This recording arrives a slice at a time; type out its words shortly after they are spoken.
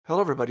Hello,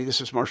 everybody. This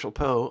is Marshall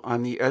Poe.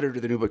 I'm the editor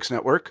of the New Books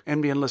Network.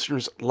 NBN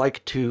listeners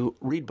like to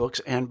read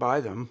books and buy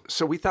them.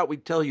 So we thought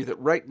we'd tell you that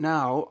right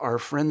now, our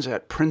friends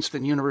at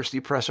Princeton University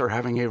Press are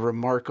having a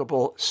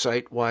remarkable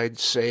site-wide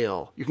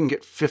sale. You can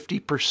get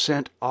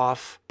 50%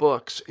 off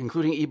books,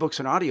 including ebooks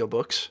and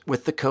audiobooks,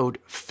 with the code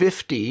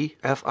 50,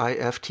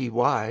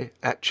 F-I-F-T-Y,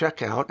 at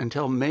checkout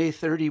until May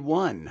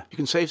 31. You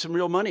can save some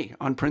real money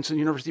on Princeton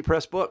University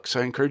Press books.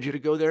 I encourage you to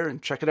go there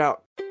and check it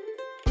out.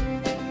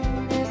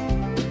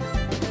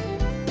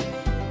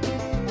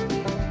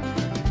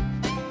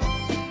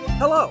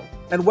 Hello,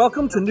 and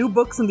welcome to New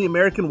Books in the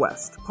American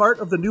West, part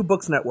of the New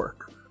Books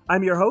Network.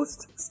 I'm your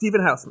host,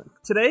 Stephen Hausman.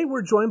 Today,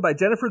 we're joined by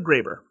Jennifer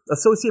Graber,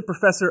 Associate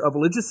Professor of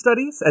Religious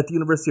Studies at the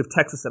University of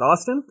Texas at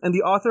Austin, and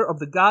the author of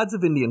The Gods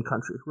of Indian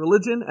Country,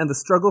 Religion and the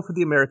Struggle for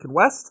the American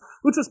West,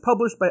 which was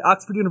published by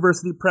Oxford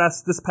University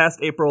Press this past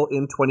April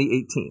in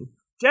 2018.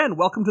 Jen,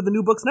 welcome to the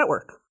New Books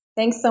Network.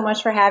 Thanks so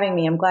much for having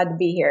me. I'm glad to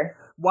be here.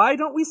 Why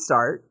don't we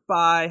start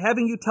by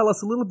having you tell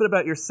us a little bit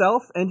about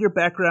yourself and your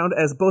background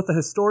as both a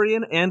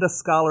historian and a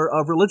scholar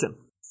of religion?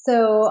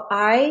 So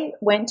I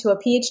went to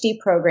a PhD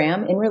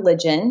program in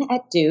religion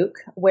at Duke,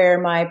 where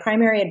my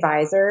primary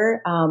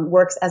advisor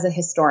works as a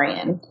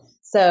historian.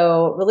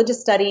 So religious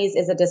studies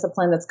is a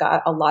discipline that's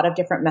got a lot of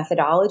different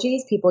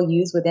methodologies people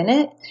use within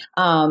it.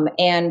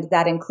 And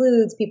that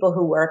includes people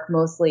who work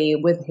mostly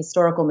with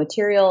historical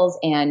materials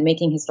and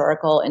making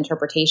historical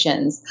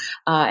interpretations.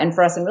 And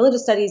for us in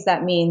religious studies,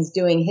 that means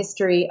doing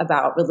history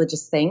about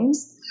religious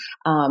things.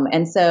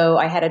 And so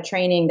I had a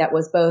training that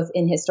was both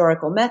in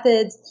historical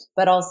methods,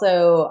 but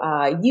also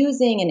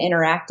using and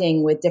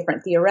interacting with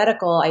different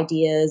theoretical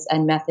ideas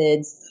and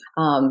methods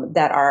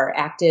that are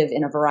active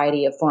in a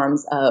variety of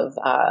forms of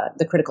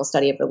the critical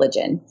study of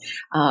religion.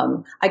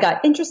 I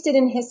got interested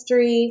in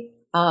history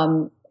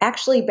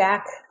actually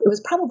back, it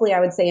was probably, I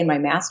would say, in my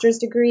master's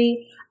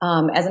degree.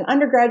 As an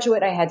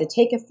undergraduate, I had to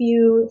take a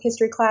few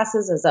history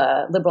classes as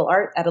a liberal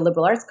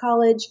arts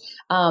college,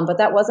 but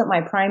that wasn't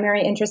my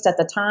primary interest at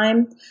the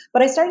time.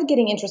 But I started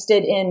getting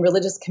interested in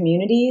religious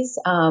communities,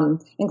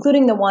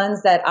 including the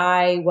ones that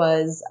I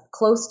was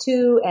close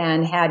to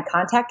and had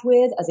contact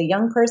with as a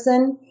young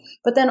person,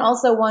 but then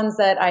also ones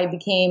that I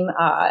became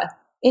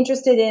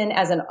interested in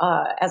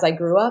as I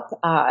grew up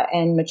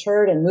and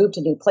matured and moved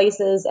to new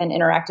places and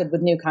interacted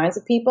with new kinds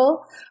of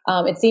people.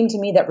 It seemed to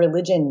me that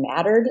religion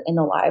mattered in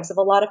the lives of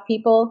a lot of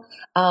people.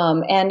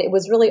 And it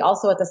was really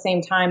also at the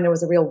same time, there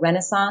was a real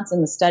renaissance in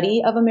the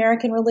study of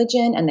American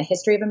religion and the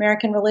history of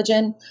American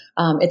religion.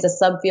 It's a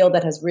subfield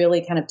that has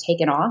really kind of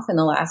taken off in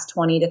the last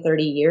 20 to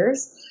 30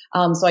 years.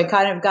 So I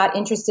kind of got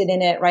interested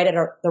in it right at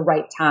the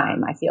right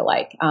time, I feel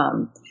like.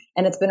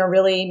 And it's been a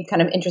really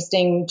kind of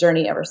interesting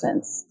journey ever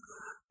since.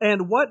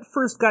 And what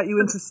first got you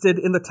interested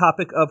in the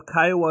topic of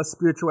Kiowa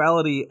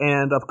spirituality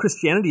and of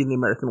Christianity in the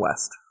American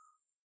West?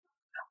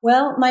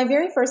 Well, my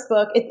very first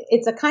book,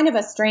 it's a kind of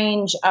a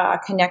strange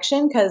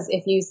connection, because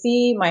if you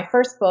see my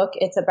first book,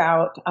 it's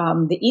about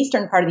the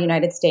eastern part of the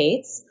United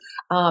States.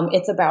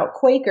 It's about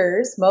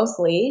Quakers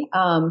mostly,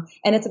 and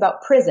it's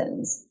about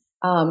prisons.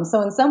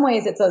 So in some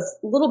ways, it's a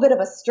little bit of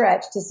a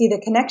stretch to see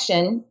the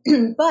connection,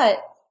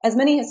 but as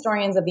many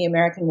historians of the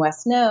American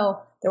West know,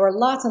 there were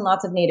lots and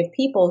lots of Native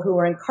people who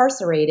were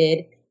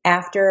incarcerated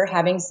after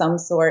having some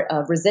sort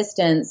of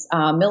resistance,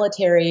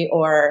 military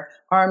or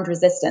armed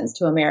resistance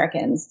to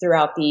Americans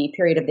throughout the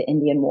period of the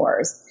Indian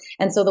Wars.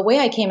 And so the way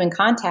I came in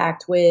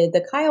contact with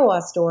the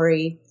Kiowa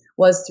story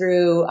was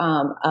through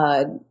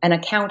an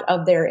account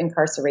of their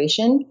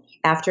incarceration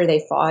after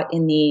they fought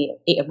in the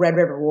Red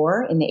River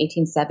War in the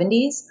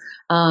 1870s.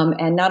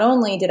 And not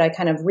only did I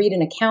kind of read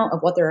an account of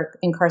what their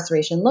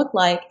incarceration looked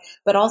like,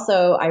 but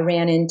also I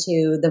ran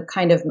into the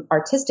kind of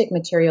artistic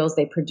materials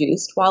they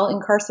produced while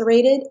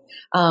incarcerated.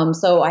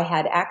 So I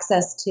had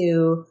access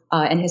to,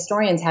 and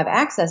historians have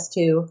access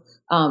to,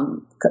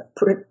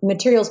 historical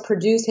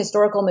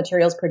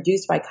materials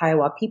produced by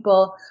Kiowa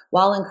people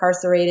while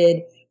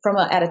incarcerated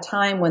at a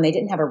time when they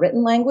didn't have a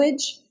written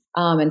language.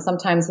 And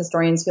sometimes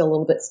historians feel a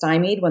little bit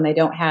stymied when they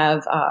don't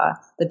have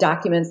the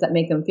documents that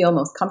make them feel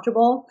most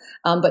comfortable.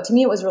 But to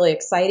me, it was really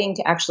exciting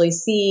to actually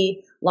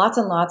see lots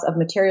and lots of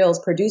materials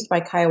produced by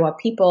Kiowa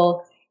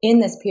people in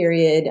this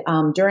period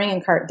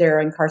during their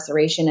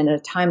incarceration and at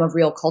a time of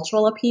real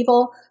cultural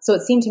upheaval. So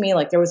it seemed to me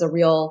like there was a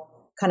real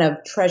kind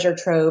of treasure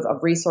trove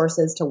of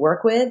resources to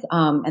work with.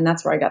 And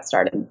that's where I got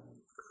started.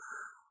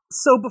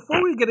 So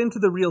before we get into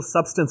the real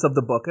substance of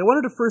the book, I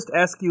wanted to first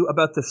ask you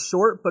about the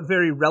short but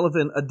very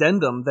relevant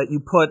addendum that you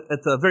put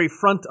at the very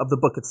front of the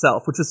book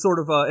itself, which is sort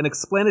of an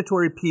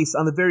explanatory piece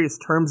on the various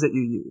terms that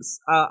you use.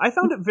 I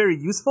found it very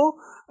useful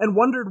and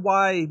wondered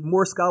why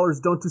more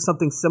scholars don't do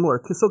something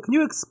similar. So can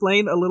you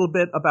explain a little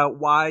bit about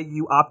why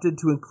you opted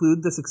to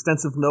include this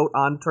extensive note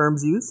on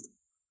terms used?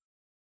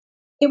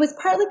 It was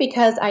partly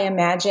because I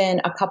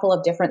imagine a couple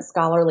of different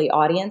scholarly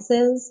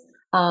audiences.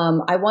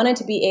 I wanted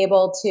to be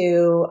able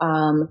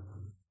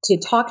to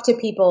talk to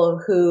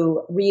people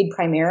who read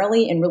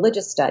primarily in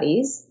religious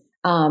studies,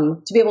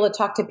 to be able to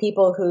talk to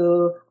people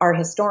who are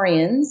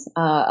historians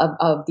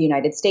of the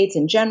United States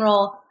in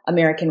general,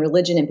 American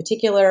religion in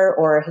particular,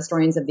 or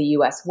historians of the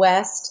U.S.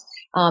 West.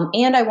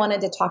 And I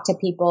wanted to talk to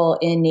people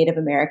in Native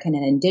American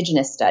and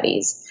Indigenous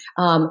studies.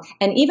 And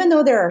even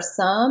though there are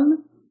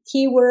some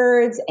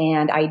keywords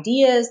and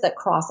ideas that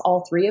cross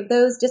all three of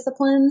those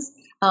disciplines,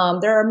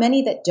 there are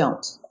many that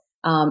don't.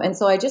 And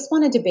so I just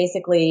wanted to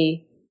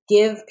basically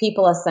give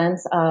people a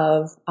sense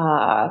of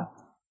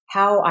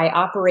how I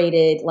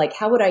operated, like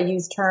how would I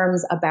use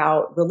terms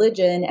about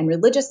religion and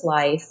religious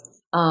life,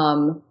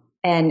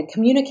 and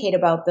communicate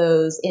about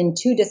those in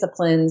two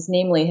disciplines,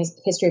 namely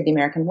history of the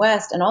American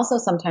West and also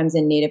sometimes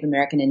in Native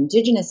American and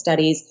Indigenous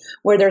studies,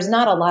 where there's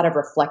not a lot of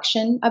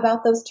reflection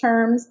about those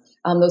terms.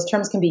 Those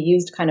terms can be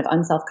used kind of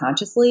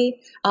unselfconsciously.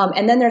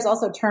 And then there's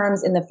also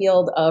terms in the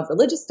field of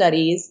religious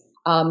studies,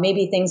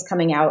 maybe things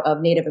coming out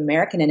of Native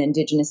American and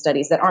Indigenous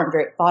studies that aren't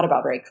thought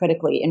about very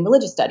critically in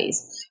religious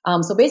studies.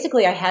 So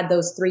basically, I had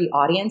those three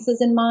audiences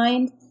in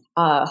mind,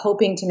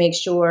 hoping to make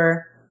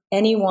sure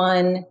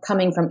anyone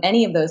coming from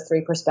any of those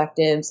three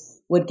perspectives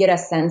would get a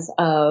sense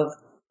of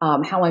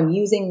how I'm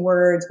using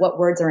words, what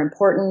words are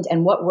important,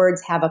 and what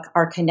words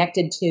are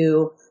connected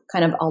to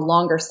kind of a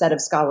longer set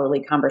of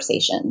scholarly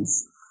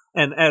conversations.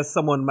 And as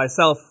someone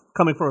myself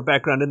coming from a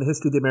background in the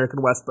history of the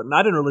American West, but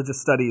not in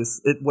religious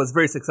studies, it was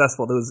very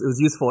successful. It was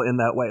useful in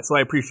that way. So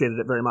I appreciated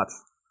it very much.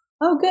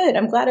 Oh, good.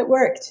 I'm glad it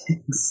worked.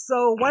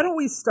 So why don't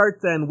we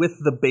start then with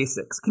the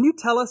basics? Can you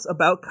tell us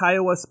about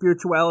Kiowa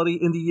spirituality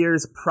in the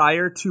years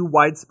prior to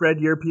widespread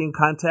European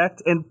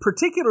contact? And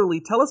particularly,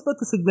 tell us about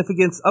the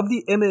significance of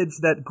the image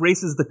that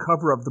graces the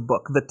cover of the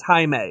book, the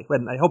Taime.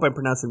 And I hope I'm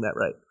pronouncing that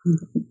right.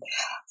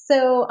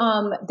 So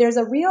there's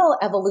a real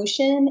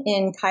evolution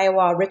in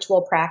Kiowa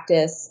ritual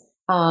practice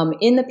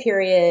in the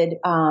period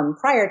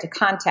prior to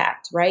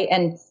contact, right?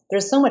 And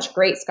there's so much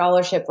great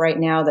scholarship right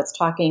now that's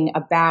talking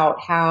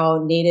about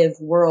how Native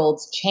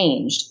worlds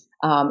changed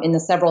in the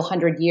several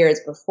hundred years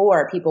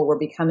before people were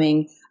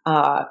becoming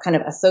kind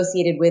of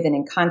associated with and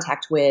in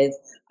contact with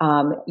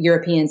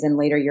Europeans and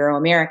later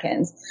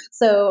Euro-Americans.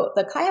 So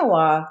the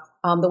Kiowa,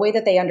 the way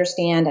that they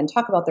understand and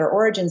talk about their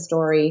origin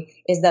story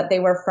is that they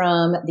were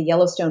from the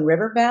Yellowstone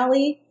River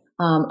Valley,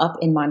 up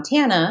in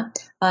Montana.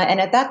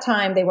 And at that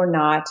time, they were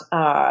not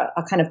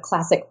a kind of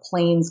classic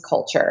plains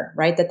culture,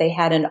 right? That they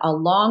had a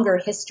longer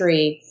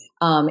history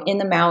in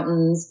the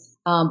mountains,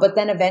 but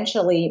then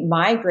eventually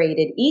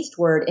migrated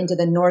eastward into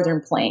the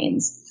northern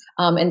plains.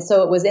 And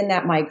so it was in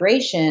that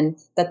migration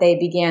that they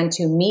began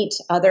to meet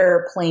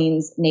other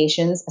plains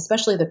nations,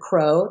 especially the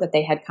Crow that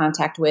they had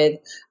contact with,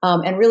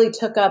 and really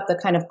took up the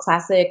kind of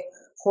classic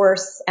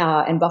horse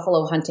and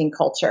buffalo hunting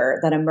culture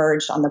that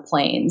emerged on the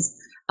plains.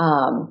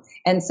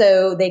 And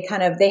so they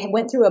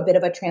went through a bit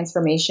of a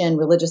transformation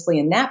religiously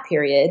in that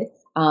period,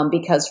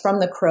 because from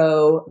the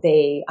Crow,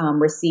 they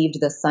received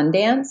the sun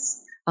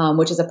dance,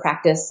 which is a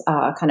practice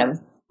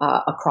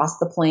across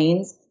the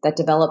plains that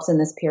develops in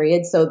this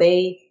period. So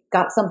they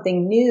got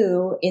something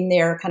new in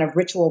their kind of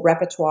ritual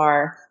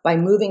repertoire by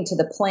moving to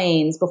the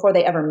plains before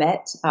they ever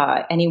met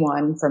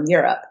anyone from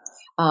Europe.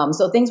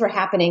 So things were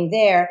happening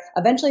there.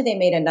 Eventually, they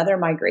made another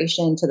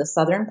migration to the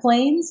southern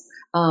plains.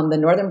 The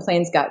northern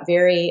plains got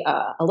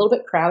a little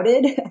bit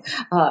crowded,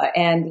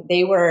 and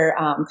they were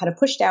kind of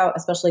pushed out,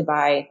 especially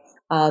by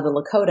the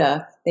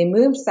Lakota. They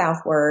moved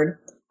southward,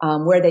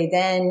 where they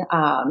then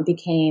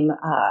became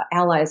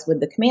allies with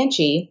the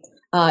Comanche.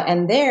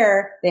 And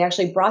there, they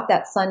actually brought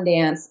that sun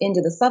dance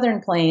into the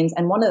southern plains.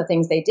 And one of the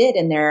things they did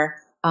in their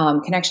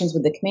connections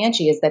with the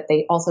Comanche is that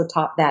they also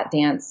taught that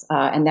dance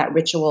and that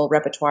ritual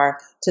repertoire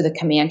to the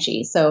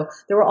Comanche. So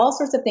there were all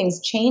sorts of things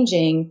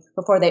changing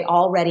before they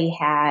already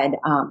had,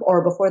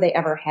 or before they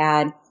ever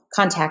had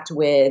contact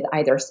with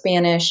either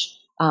Spanish,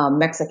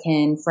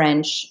 Mexican,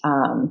 French,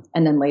 and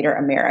then later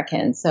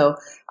American. So,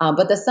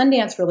 but the sun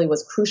dance really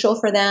was crucial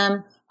for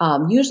them.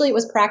 Usually it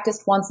was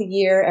practiced once a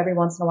year. Every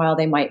once in a while,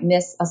 they might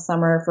miss a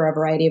summer for a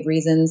variety of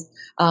reasons.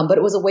 But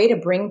it was a way to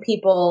bring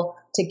people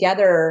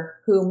together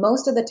who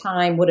most of the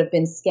time would have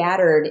been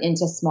scattered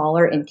into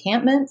smaller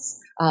encampments.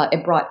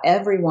 It brought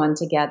everyone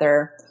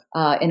together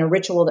in a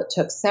ritual that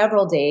took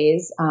several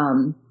days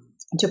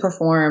to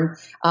perform.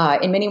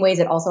 In many ways,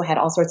 it also had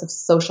all sorts of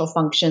social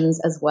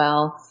functions as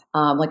well,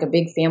 like a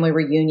big family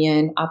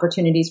reunion,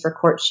 opportunities for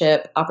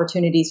courtship,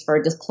 opportunities for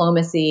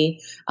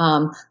diplomacy.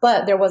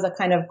 But there was a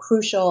kind of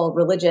crucial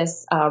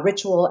religious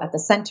ritual at the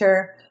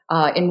center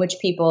in which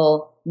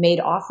people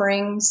made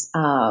offerings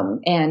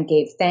and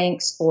gave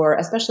thanks for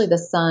especially the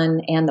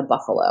sun and the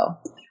buffalo.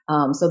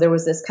 So there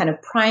was this kind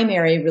of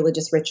primary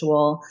religious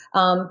ritual,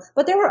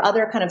 but there were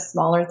other kind of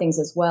smaller things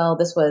as well.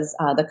 This was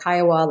the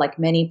Kiowa, like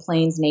many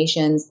plains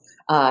nations,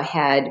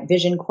 had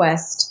vision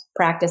quest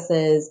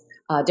practices,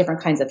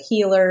 different kinds of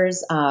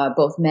healers,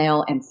 both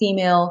male and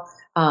female,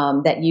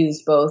 that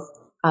used both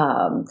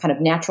kind of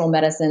natural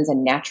medicines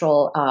and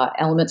natural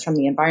elements from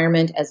the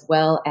environment, as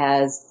well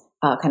as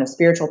kind of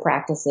spiritual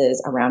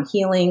practices around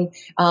healing.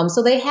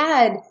 So they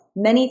had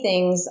many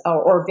things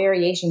or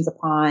variations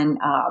upon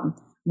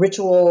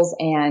rituals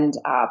and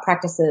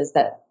practices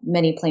that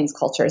many plains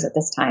cultures at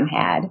this time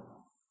had.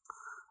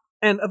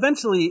 And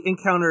eventually,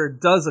 encounter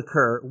does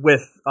occur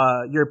with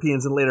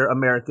Europeans and later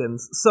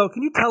Americans. So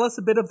can you tell us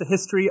a bit of the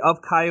history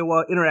of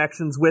Kiowa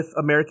interactions with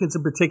Americans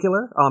in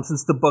particular,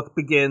 since the book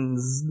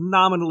begins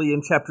nominally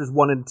in chapters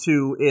 1 and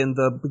 2 in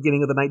the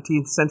beginning of the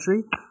 19th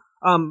century?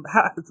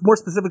 More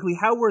specifically,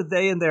 how were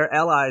they and their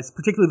allies,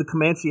 particularly the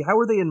Comanche, how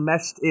were they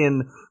enmeshed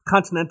in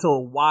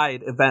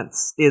continental-wide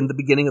events in the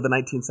beginning of the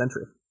 19th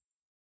century?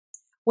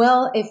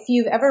 Well, if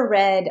you've ever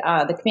read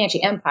The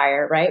Comanche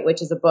Empire, right,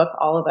 which is a book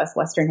all of us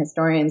Western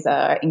historians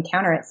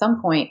encounter at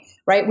some point,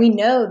 right, we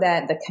know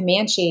that the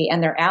Comanche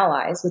and their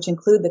allies, which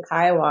include the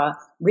Kiowa,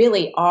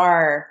 really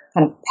are a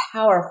kind of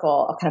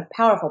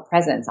powerful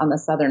presence on the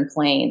Southern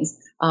Plains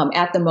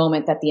at the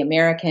moment that the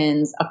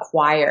Americans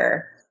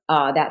acquire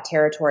that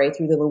territory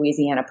through the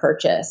Louisiana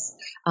Purchase.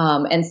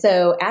 And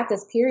so at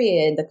this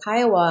period, the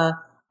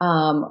Kiowa,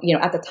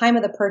 at the time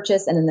of the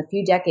purchase and in the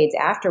few decades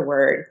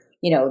afterward,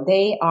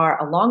 they are,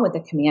 along with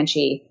the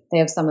Comanche, they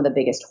have some of the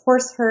biggest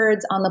horse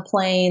herds on the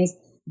plains.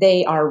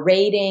 They are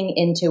raiding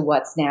into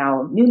what's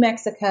now New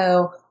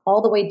Mexico,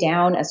 all the way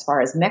down as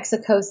far as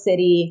Mexico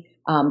City.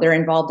 They're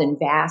involved in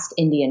vast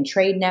Indian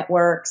trade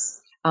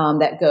networks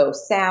that go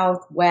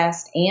south,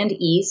 west, and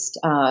east,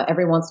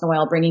 every once in a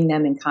while bringing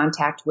them in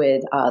contact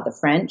with the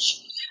French.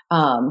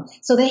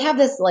 So they have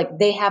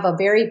they have a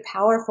very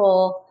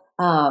powerful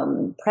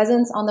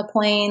presence on the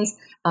plains.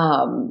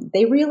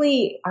 They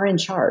really are in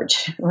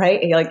charge, right?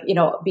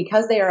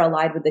 Because they are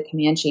allied with the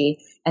Comanche,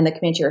 and the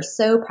Comanche are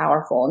so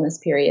powerful in this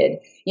period,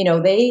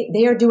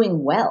 they are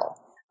doing well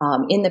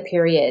in the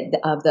period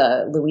of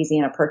the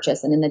Louisiana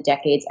Purchase and in the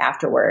decades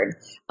afterward.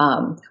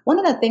 One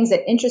of the things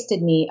that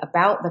interested me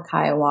about the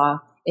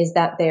Kiowa is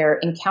that their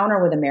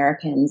encounter with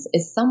Americans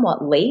is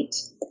somewhat late.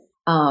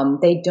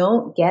 They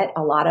don't get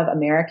a lot of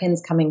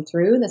Americans coming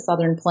through the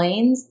Southern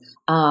Plains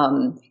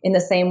in the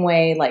same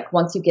way, like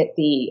once you get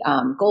the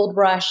gold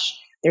rush,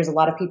 there's a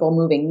lot of people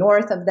moving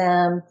north of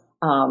them.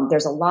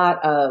 There's a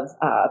lot of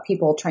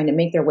people trying to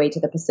make their way to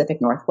the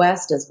Pacific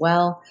Northwest as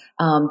well.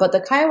 But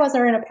the Kiowas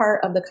are in a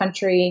part of the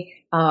country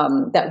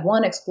that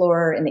one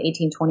explorer in the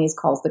 1820s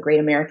calls the Great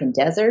American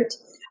Desert.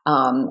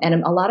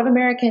 And a lot of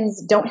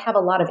Americans don't have a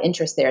lot of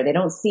interest there. They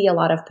don't see a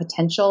lot of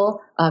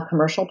potential,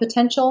 commercial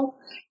potential.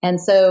 And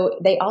so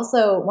they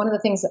also, one of the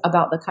things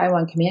about the Kiowa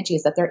and Comanche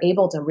is that they're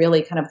able to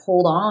really kind of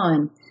hold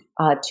on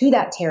to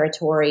that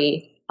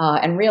territory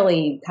and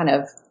really kind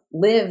of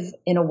live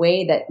in a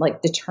way that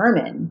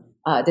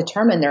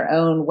determine their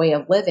own way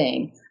of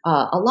living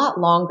a lot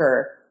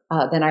longer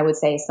than I would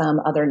say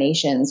some other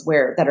nations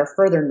that are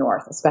further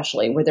north,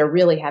 especially where they're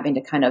really having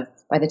to kind of,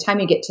 by the time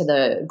you get to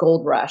the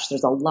gold rush,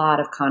 there's a lot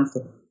of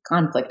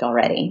conflict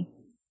already.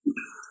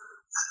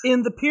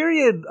 In the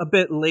period a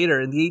bit later,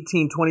 in the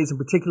 1820s and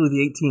particularly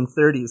the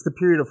 1830s, the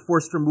period of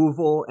forced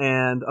removal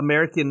and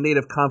American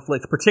native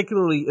conflict,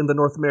 particularly in the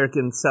North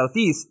American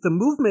Southeast, the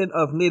movement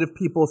of native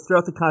peoples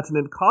throughout the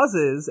continent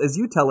causes, as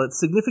you tell it,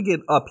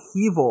 significant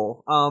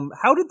upheaval.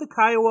 How did the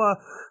Kiowa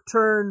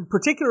turn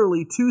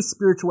particularly to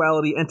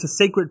spirituality and to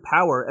sacred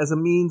power as a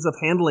means of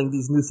handling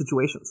these new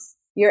situations?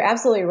 You're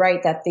absolutely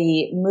right that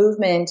the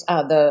movement,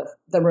 the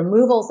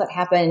removals that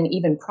happen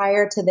even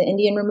prior to the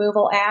Indian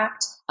Removal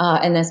Act,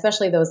 and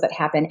especially those that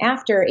happen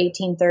after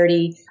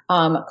 1830,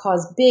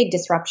 cause big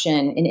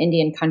disruption in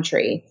Indian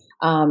country.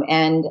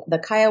 And the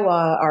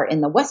Kiowa are in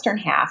the western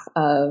half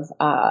of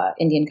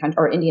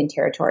Indian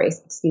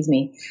territories. Excuse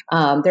me.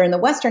 They're in the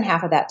western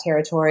half of that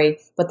territory,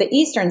 but the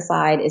eastern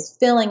side is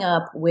filling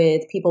up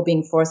with people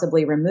being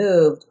forcibly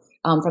removed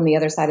from the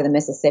other side of the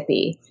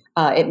Mississippi.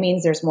 It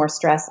means there's more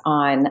stress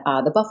on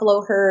the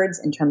buffalo herds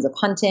in terms of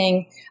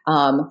hunting.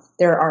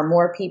 There are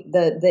more people.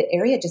 The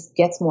area just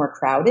gets more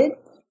crowded.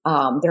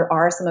 There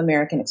are some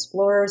American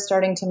explorers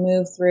starting to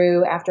move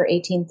through after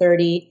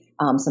 1830.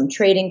 Some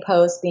trading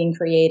posts being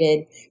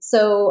created.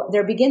 So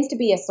there begins to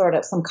be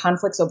some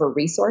conflicts over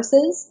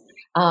resources.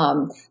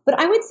 But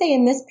I would say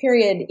in this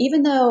period,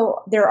 even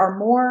though there are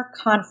more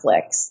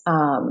conflicts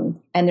and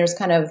there's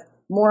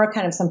more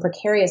some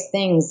precarious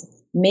things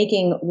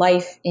making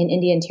life in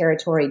Indian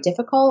territory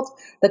difficult,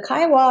 the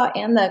Kiowa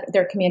and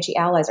their Comanche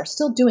allies are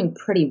still doing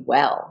pretty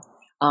well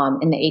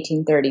in the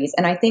 1830s.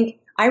 And I think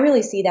I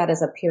really see that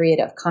as a period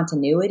of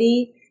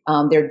continuity.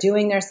 They're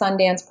doing their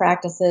Sundance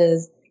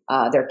practices.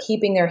 They're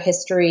keeping their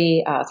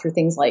history through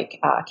things like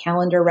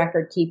calendar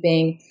record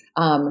keeping.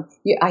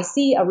 I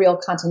see a real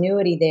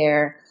continuity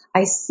there.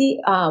 I see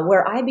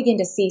where I begin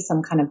to see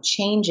some kind of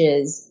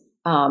changes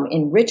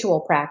in ritual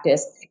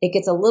practice. It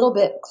gets a little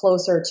bit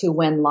closer to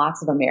when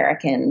lots of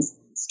Americans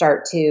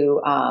start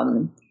to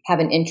have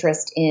an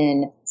interest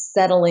in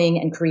settling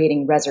and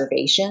creating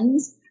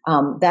reservations.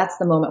 That's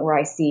the moment where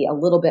I see a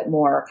little bit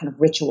more kind of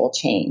ritual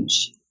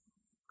change.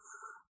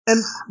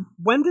 And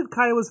when did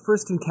Kiowas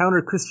first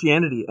encounter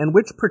Christianity, and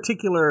which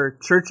particular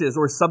churches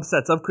or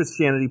subsets of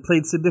Christianity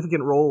played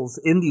significant roles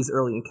in these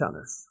early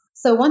encounters?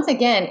 So once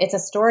again, it's a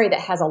story that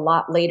has a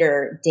lot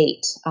later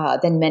date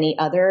than many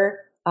other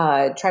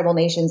tribal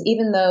nations,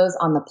 even those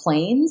on the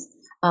plains.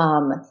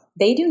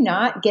 They do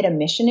not get a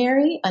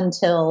missionary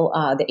until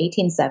the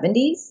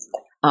 1870s.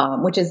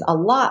 which is a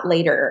lot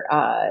later.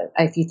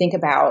 If you think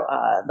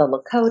about the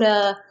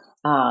Lakota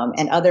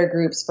and other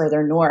groups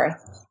further north.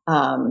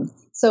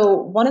 So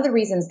one of the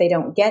reasons they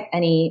don't get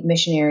any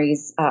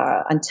missionaries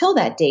until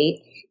that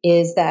date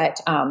is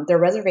that their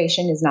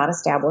reservation is not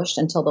established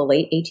until the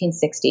late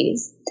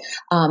 1860s.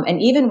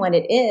 And even when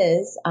it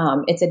is,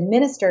 it's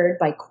administered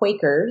by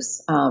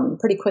Quakers.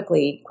 Pretty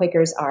quickly,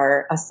 Quakers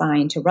are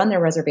assigned to run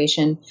their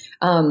reservation.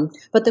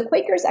 But the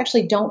Quakers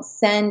actually don't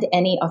send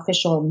any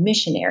official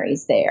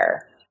missionaries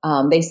there.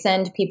 They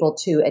send people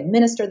to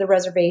administer the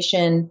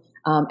reservation.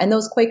 And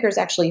those Quakers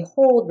actually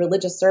hold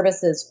religious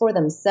services for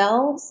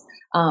themselves.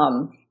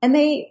 And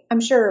they,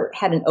 I'm sure,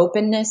 had an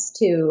openness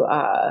to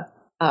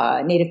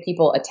Native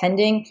people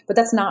attending, but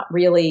that's not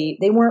really,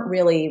 they weren't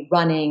really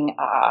running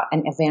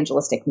an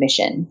evangelistic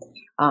mission.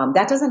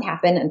 That doesn't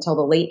happen until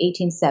the late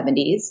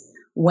 1870s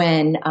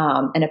when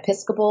an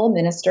Episcopal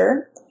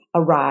minister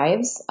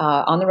arrives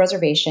on the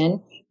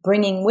reservation,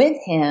 bringing with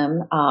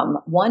him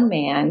one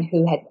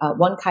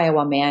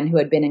Kiowa man who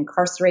had been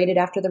incarcerated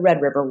after the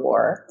Red River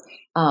War,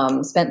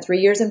 spent 3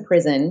 years in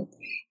prison,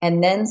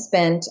 and then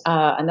spent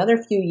another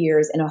few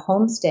years in a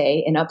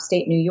homestay in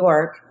upstate New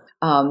York,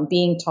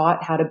 being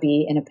taught how to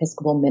be an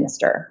Episcopal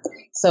minister.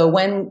 So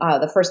when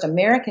the first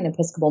American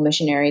Episcopal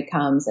missionary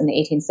comes in the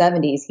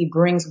 1870s, he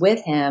brings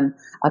with him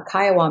a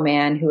Kiowa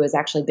man who has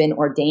actually been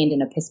ordained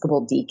an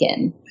Episcopal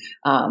deacon.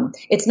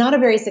 It's not a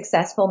very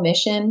successful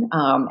mission,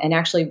 and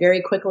actually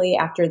very quickly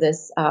after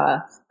this,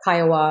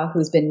 Kiowa,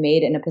 who's been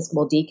made an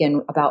Episcopal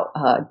deacon about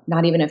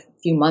not even a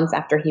few months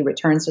after he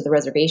returns to the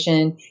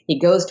reservation, he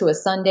goes to a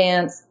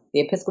Sundance. The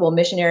Episcopal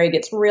missionary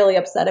gets really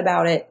upset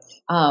about it.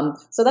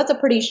 So that's a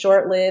pretty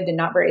short-lived and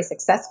not very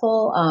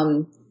successful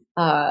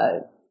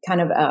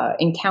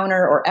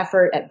encounter or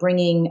effort at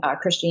bringing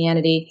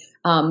Christianity.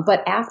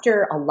 But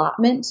after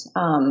allotment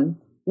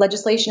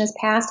legislation is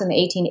passed in the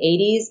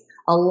 1880s,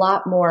 a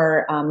lot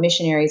more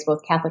missionaries,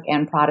 both Catholic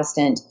and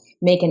Protestant,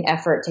 make an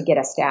effort to get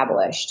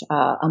established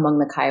among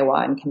the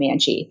Kiowa and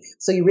Comanche.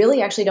 So you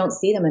really actually don't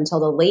see them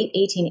until the late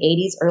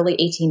 1880s, early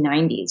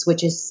 1890s,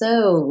 which is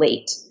so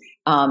late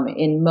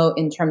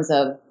in terms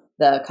of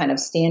the kind of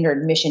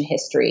standard mission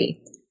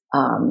history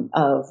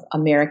of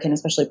American,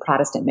 especially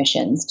Protestant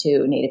missions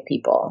to Native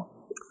people.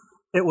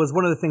 It was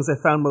one of the things I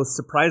found most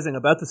surprising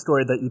about the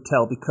story that you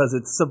tell, because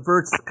it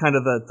subverts kind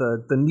of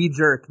the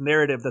knee-jerk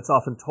narrative that's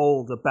often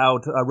told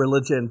about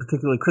religion,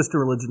 particularly Christian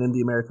religion in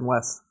the American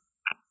West.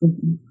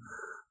 Mm-hmm.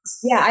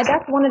 Yeah,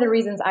 that's one of the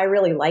reasons I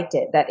really liked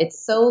it, that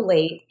it's so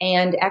late,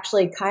 and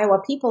actually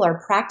Kiowa people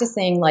are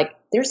practicing, like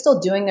they're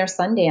still doing their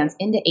Sundance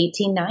into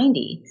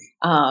 1890,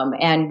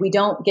 and we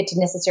don't get to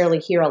necessarily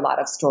hear a lot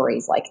of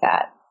stories like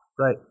that.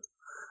 Right.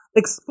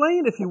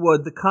 Explain, if you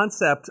would, the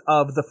concept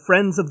of the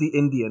Friends of the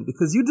Indian,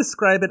 because you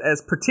describe it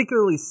as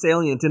particularly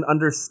salient in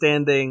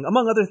understanding,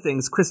 among other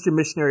things, Christian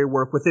missionary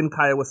work within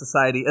Kiowa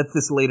society at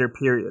this later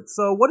period.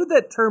 So what did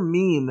that term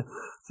mean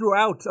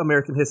throughout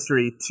American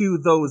history to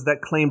those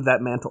that claimed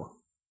that mantle?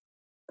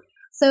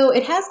 So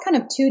it has kind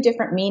of two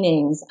different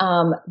meanings.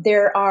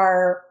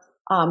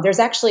 There's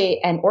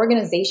actually an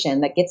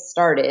organization that gets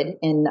started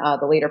in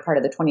the later part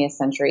of the 20th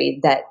century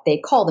that they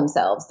call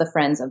themselves the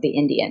Friends of the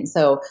Indian.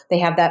 So they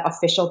have that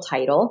official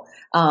title.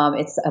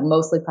 It's a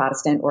mostly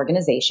Protestant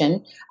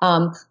organization.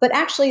 But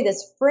actually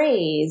this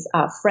phrase,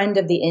 Friend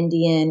of the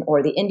Indian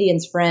or the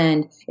Indian's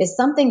Friend, is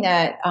something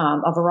that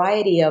a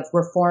variety of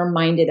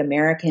reform-minded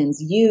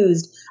Americans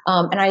used.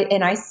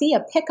 And I see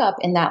a pickup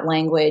in that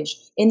language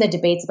in the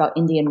debates about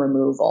Indian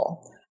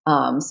removal.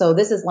 So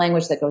this is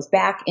language that goes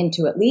back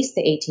into at least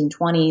the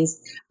 1820s,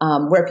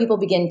 where people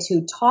begin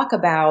to talk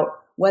about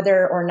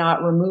whether or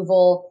not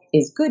removal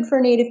is good for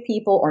Native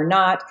people or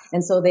not.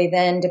 And so they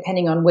then,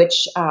 depending on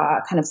which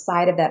kind of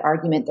side of that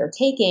argument they're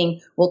taking,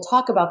 will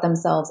talk about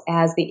themselves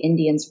as the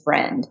Indian's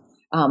friend.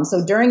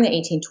 So during the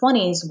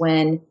 1820s,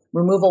 when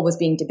removal was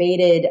being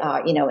debated,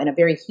 in a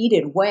very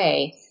heated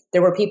way,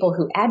 there were people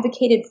who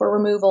advocated for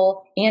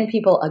removal and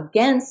people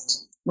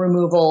against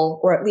removal,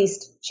 or at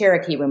least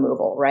Cherokee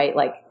removal, right?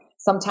 Like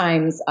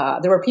sometimes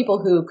there were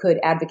people who could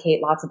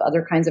advocate lots of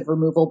other kinds of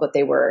removal, but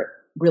they were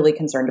really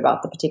concerned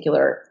about the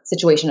particular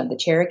situation of the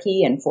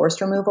Cherokee and forced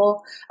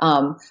removal.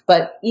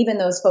 But even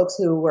those folks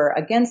who were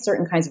against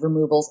certain kinds of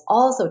removals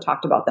also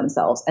talked about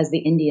themselves as the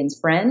Indian's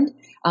friend.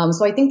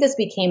 So I think this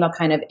became a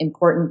kind of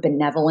important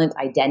benevolent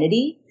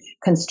identity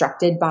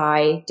constructed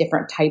by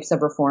different types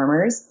of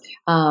reformers.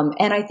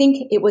 And I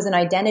think it was an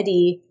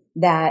identity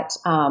that,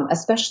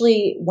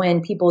 especially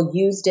when people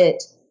used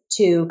it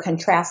to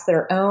contrast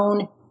their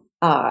own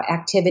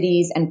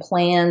activities and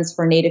plans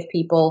for Native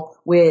people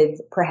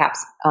with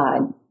perhaps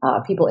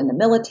people in the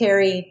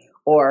military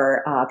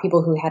or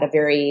people who had a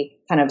very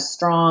kind of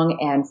strong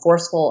and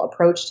forceful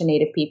approach to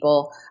Native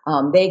people,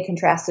 they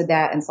contrasted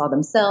that and saw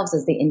themselves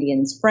as the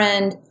Indian's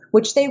friend,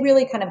 which they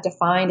really kind of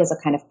defined as a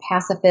kind of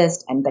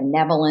pacifist and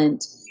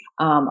benevolent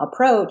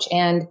approach.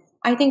 And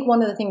I think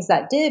one of the things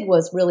that did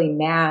was really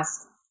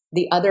mask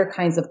the other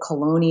kinds of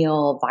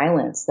colonial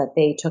violence that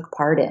they took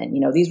part in.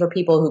 These were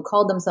people who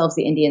called themselves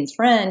the Indian's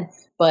friend,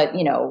 but,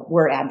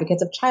 were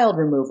advocates of child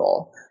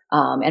removal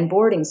and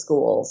boarding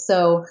schools.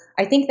 So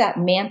I think that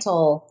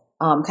mantle,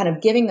 kind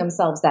of giving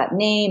themselves that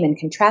name and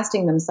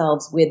contrasting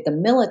themselves with the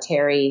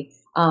military,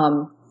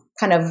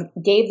 kind of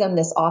gave them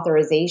this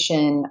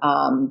authorization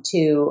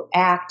to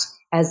act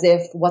as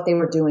if what they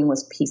were doing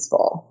was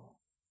peaceful.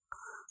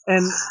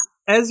 And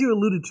as you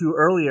alluded to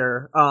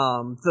earlier,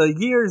 the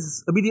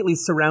years immediately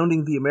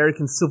surrounding the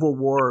American Civil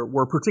War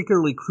were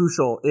particularly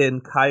crucial in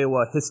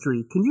Kiowa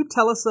history. Can you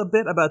tell us a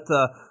bit about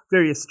the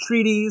various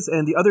treaties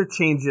and the other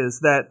changes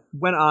that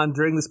went on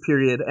during this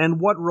period,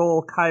 and what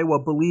role Kiowa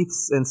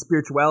beliefs and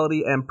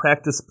spirituality and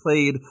practice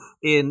played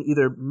in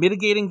either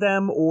mitigating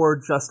them or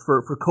just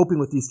for coping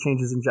with these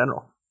changes in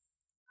general?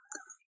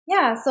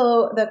 Yeah,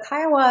 so the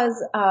Kiowas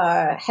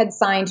had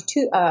signed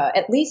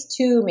at least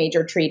two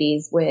major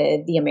treaties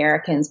with the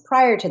Americans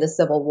prior to the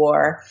Civil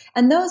War,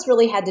 and those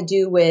really had to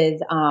do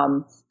with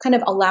kind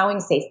of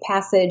allowing safe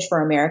passage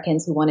for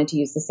Americans who wanted to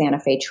use the Santa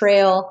Fe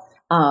Trail.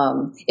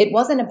 It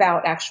wasn't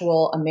about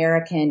actual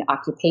American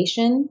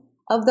occupation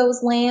of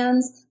those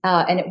lands,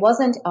 and it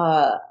wasn't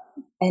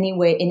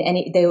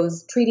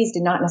those treaties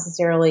did not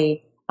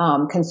necessarily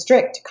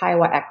constrict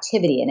Kiowa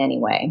activity in any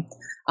way.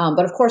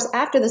 But of course,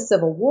 after the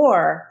Civil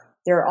War,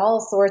 there are all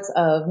sorts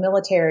of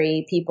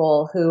military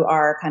people who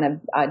are kind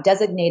of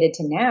designated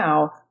to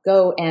now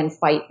go and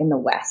fight in the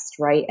West,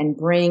 right? And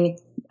bring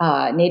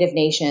Native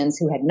nations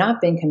who had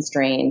not been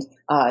constrained,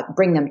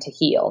 bring them to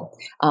heel.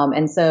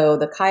 And so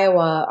the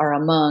Kiowa are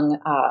among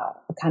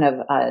kind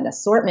of an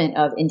assortment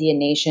of Indian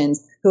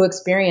nations who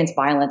experienced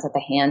violence at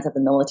the hands of the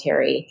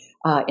military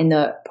in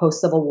the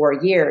post-Civil War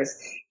years.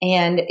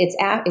 And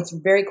it's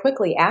very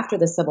quickly after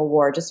the Civil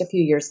War, just a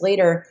few years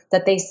later,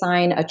 that they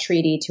sign a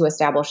treaty to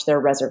establish their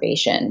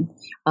reservation.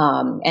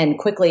 And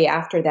quickly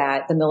after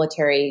that, the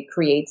military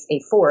creates a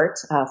fort,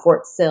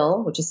 Fort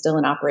Sill, which is still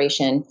in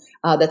operation,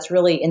 that's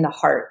really in the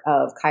heart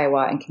of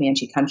Kiowa and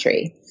Comanche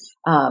country.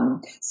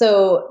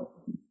 So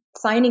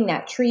signing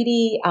that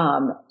treaty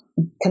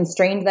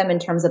constrained them in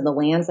terms of the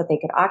lands that they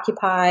could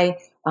occupy.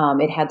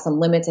 It had some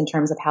limits in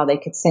terms of how they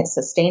could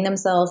sustain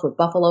themselves with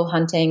buffalo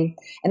hunting.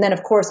 And then,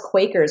 of course,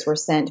 Quakers were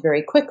sent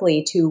very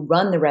quickly to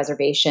run the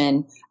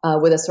reservation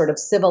with a sort of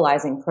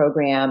civilizing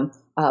program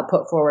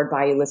put forward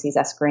by Ulysses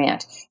S.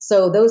 Grant.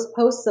 So those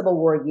post-Civil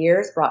War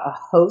years brought a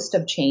host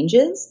of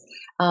changes.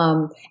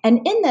 And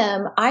in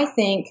them, I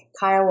think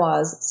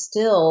Kiowas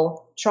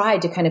still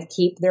tried to kind of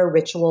keep their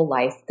ritual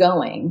life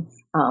going.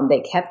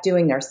 They kept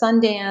doing their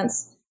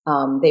Sundance.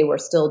 They were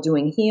still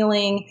doing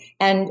healing,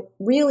 and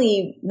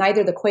really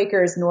neither the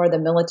Quakers nor the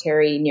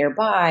military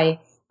nearby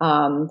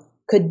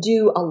could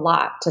do a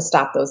lot to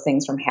stop those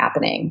things from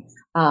happening.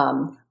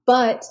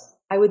 But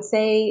I would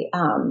say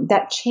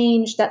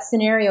that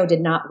scenario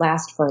did not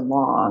last for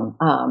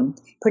long.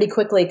 Pretty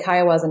quickly,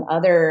 Kiowas and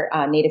other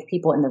Native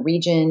people in the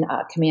region,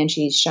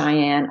 Comanches,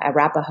 Cheyenne,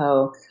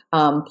 Arapaho,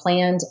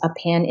 planned a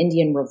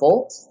pan-Indian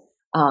revolt.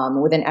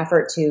 With an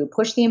effort to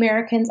push the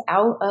Americans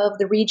out of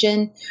the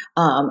region.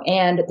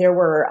 And there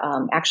were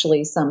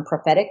actually some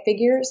prophetic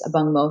figures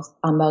among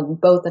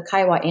both the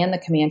Kiowa and the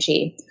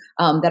Comanche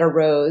that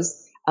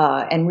arose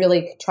and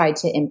really tried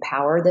to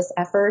empower this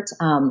effort.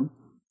 And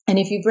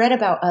if you've read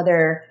about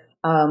other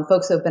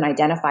folks who have been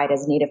identified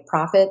as Native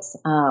prophets,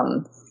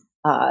 there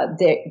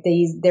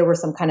were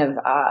some kind of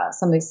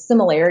some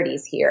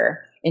similarities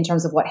here in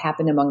terms of what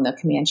happened among the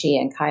Comanche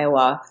and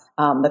Kiowa.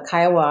 The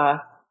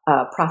Kiowa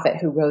prophet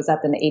who rose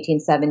up in the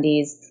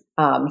 1870s,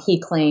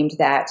 he claimed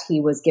that he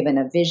was given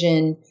a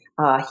vision.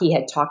 He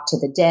had talked to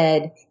the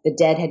dead. The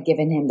dead had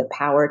given him the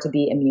power to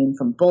be immune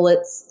from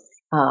bullets,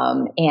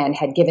 and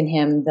had given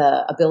him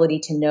the ability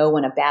to know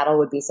when a battle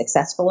would be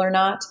successful or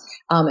not.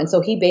 And so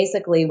he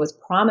basically was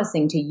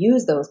promising to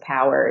use those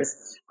powers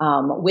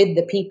with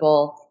the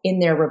people in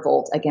their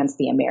revolt against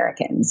the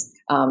Americans.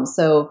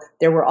 So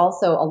there were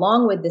also,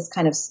 along with this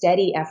kind of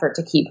steady effort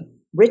to keep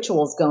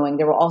rituals going,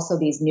 there were also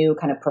these new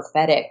kind of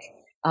prophetic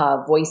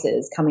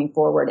voices coming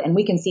forward. And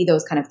we can see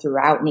those kind of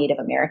throughout Native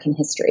American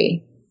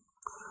history.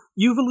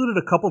 You've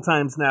alluded a couple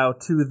times now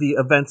to the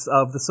events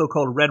of the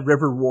so-called Red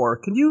River War.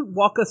 Can you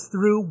walk us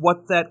through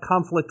what that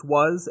conflict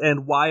was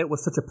and why it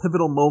was such a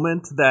pivotal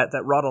moment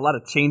that wrought a lot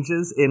of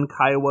changes in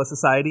Kiowa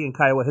society and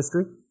Kiowa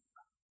history?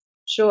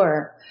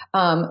 Sure.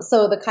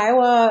 So the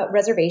Kiowa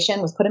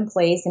Reservation was put in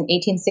place in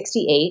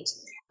 1868.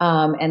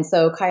 And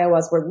so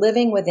Kiowas were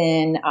living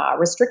within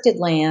restricted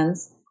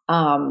lands,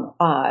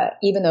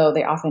 even though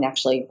they often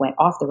actually went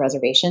off the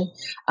reservation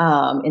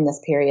in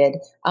this period.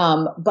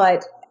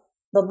 But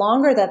the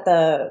longer that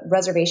the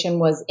reservation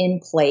was in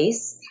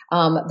place,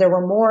 there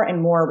were more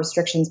and more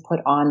restrictions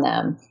put on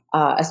them,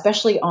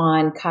 especially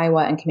on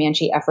Kiowa and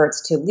Comanche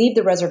efforts to leave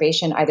the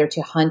reservation either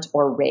to hunt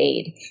or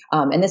raid.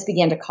 And this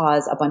began to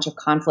cause a bunch of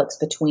conflicts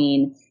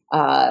between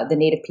the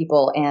Native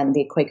people and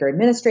the Quaker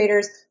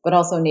administrators, but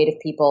also Native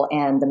people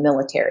and the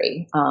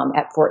military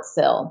at Fort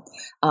Sill.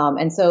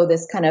 And so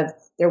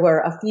there were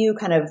a few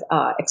kind of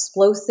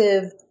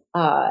explosive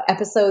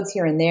episodes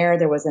here and there.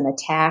 There was an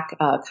attack.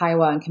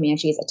 Kiowa and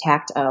Comanches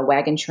attacked a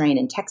wagon train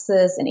in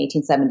Texas in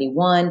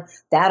 1871.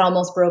 That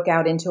almost broke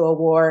out into a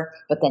war,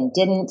 but then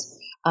didn't.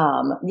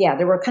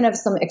 There were kind of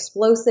some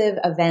explosive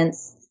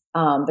events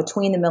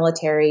between the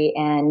military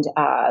and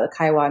the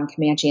Kiowa and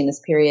Comanche in this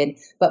period.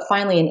 But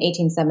finally, in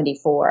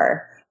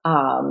 1874,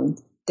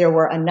 there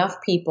were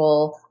enough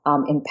people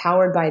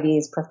empowered by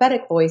these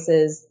prophetic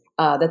voices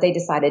that they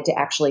decided to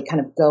actually kind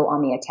of go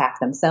on the attack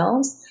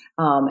themselves.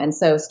 And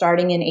so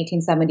starting in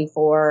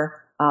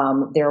 1874,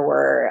 there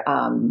were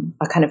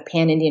a kind of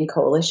pan-Indian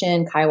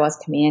coalition,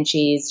 Kiowas,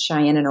 Comanches,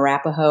 Cheyenne, and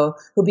Arapaho,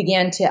 who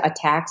began to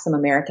attack some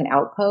American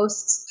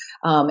outposts.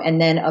 And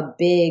then a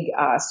big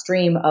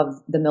stream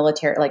of the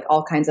military, like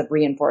all kinds of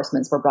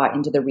reinforcements, were brought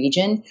into the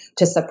region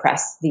to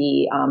suppress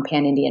the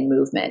pan-Indian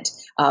movement,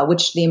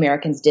 which the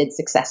Americans did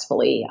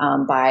successfully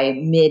by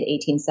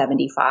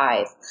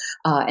mid-1875.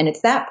 And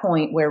it's that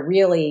point where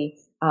really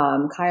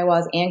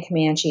Kiowas and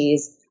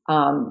Comanches,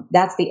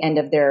 that's the end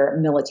of their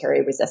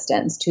military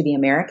resistance to the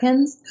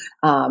Americans.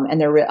 And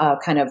they're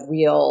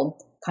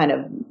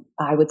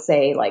I would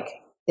say, like,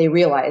 they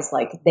realize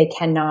like they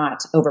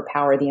cannot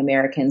overpower the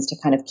Americans to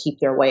kind of keep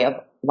their way of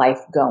life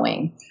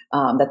going,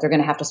 that they're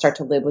going to have to start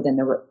to live within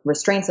the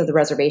restraints of the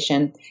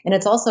reservation. And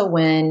it's also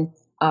when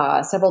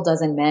several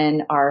dozen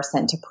men are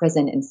sent to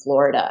prison in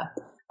Florida,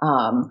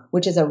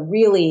 which is a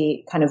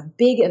really kind of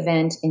big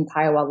event in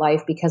Kiowa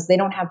life because they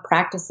don't have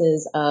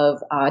practices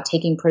of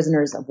taking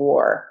prisoners of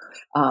war.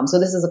 So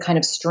this is a kind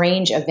of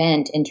strange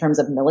event in terms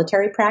of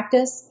military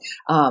practice.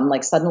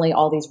 Like suddenly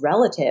all these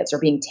relatives are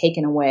being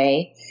taken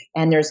away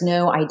and there's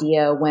no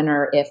idea when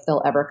or if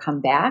they'll ever come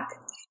back.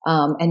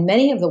 And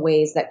many of the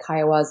ways that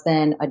Kiowas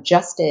then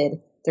adjusted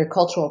their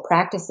cultural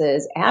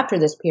practices after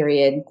this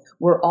period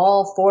were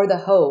all for the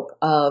hope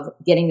of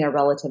getting their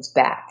relatives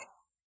back.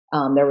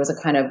 There was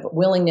a kind of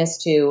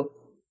willingness to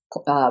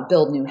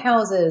build new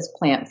houses,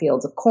 plant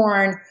fields of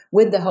corn,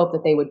 with the hope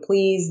that they would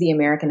please the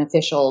American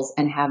officials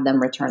and have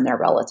them return their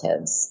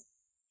relatives.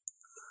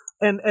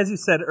 And as you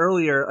said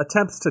earlier,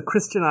 attempts to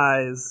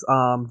Christianize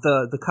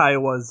the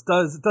Kiowas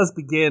does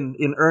begin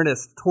in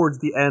earnest towards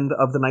the end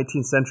of the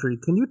 19th century.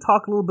 Can you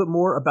talk a little bit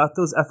more about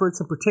those efforts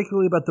and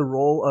particularly about the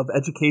role of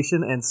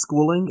education and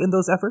schooling in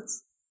those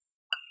efforts?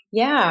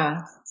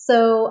 Yeah.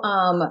 So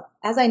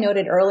as I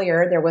noted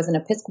earlier, there was an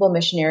Episcopal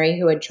missionary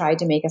who had tried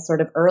to make a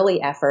sort of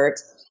early effort,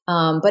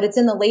 but it's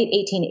in the late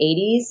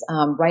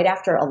 1880s, right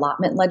after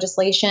allotment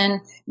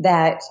legislation,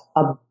 that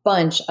a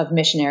bunch of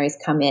missionaries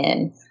come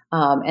in.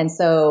 And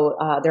so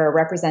there are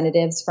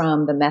representatives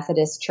from the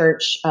Methodist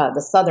Church,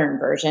 the Southern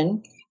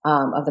version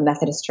of the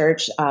Methodist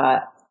Church.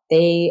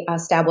 They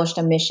established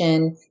a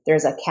mission.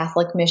 There's a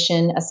Catholic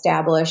mission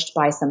established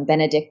by some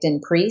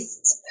Benedictine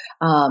priests.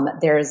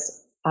 There's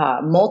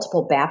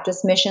multiple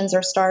Baptist missions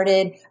are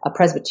started. A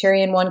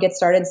Presbyterian one gets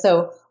started.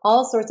 So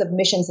all sorts of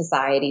mission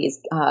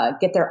societies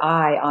get their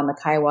eye on the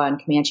Kiowa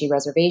and Comanche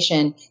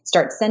reservation,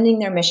 start sending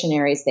their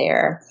missionaries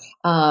there.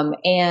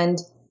 And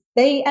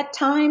they, at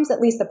times,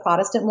 at least the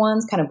Protestant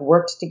ones, kind of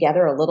worked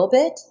together a little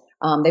bit.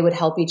 They would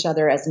help each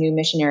other as new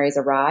missionaries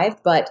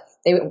arrived, but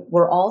they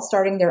were all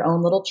starting their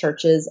own little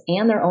churches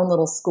and their own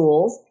little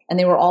schools, and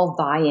they were all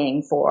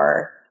vying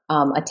for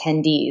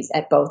attendees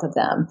at both of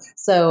them.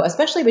 So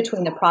especially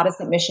between the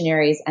Protestant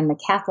missionaries and the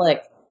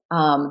Catholic,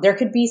 there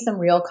could be some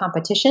real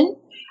competition.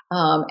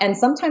 And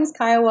sometimes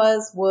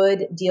Kiowas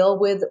would deal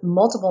with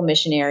multiple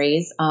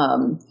missionaries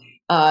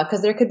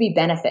because there could be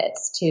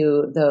benefits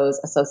to those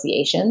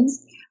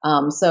associations.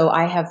 So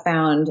I have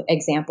found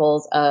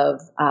examples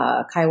of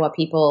Kiowa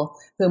people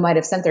who might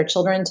have sent their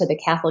children to the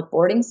Catholic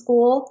boarding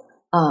school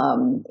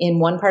in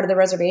one part of the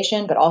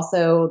reservation, but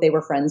also they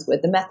were friends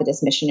with the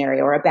Methodist missionary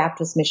or a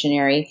Baptist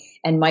missionary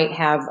and might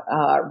have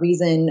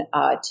reason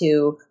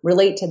to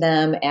relate to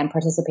them and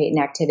participate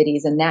in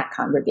activities in that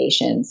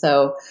congregation.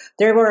 So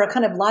there were a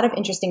kind of lot of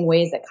interesting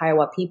ways that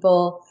Kiowa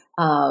people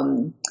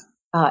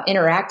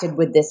interacted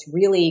with this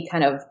really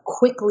kind of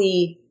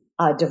quickly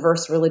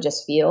diverse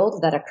religious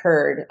field that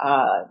occurred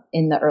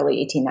in the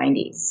early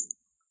 1890s.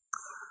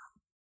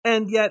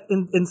 And yet,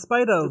 in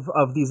spite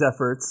of these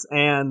efforts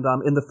and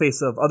in the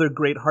face of other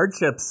great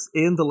hardships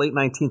in the late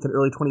 19th and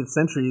early 20th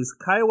centuries,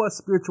 Kiowa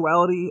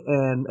spirituality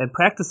and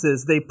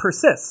practices, they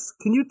persist.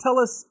 Can you tell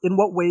us in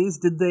what ways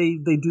did they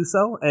do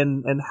so,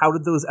 and how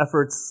did those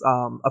efforts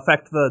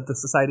affect the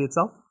society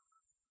itself?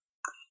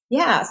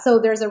 Yeah, so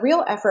there's a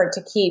real effort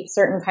to keep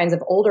certain kinds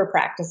of older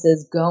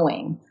practices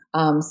going.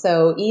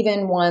 So even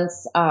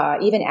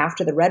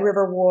after the Red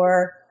River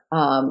War,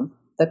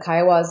 the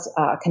Kiowas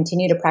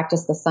continue to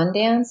practice the sun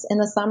dance in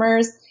the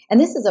summers. And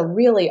this is a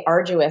really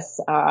arduous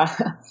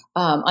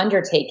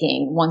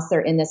undertaking once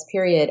they're in this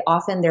period.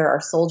 Often there are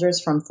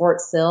soldiers from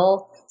Fort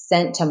Sill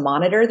sent to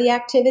monitor the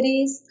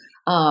activities.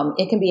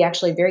 It can be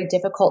actually very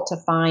difficult to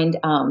find.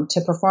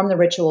 To perform the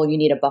ritual, you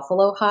need a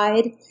buffalo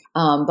hide.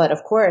 But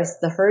of course,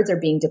 the herds are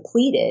being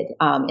depleted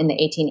in the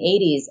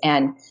 1880s.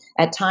 And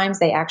at times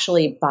they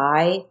actually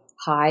buy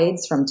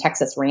hides from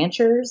Texas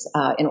ranchers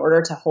in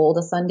order to hold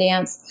a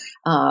Sundance.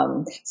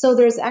 So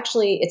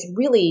it's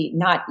really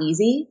not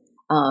easy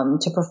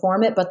to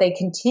perform it, but they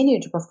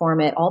continued to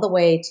perform it all the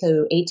way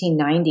to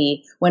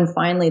 1890, when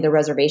finally the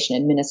reservation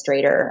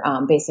administrator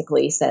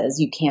basically says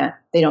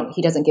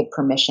he doesn't give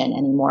permission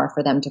anymore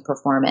for them to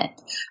perform it.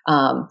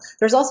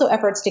 There's also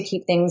efforts to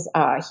keep things,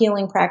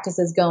 healing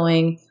practices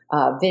going,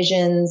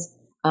 visions.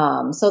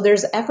 So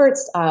there's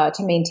efforts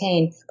to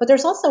maintain, but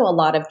there's also a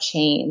lot of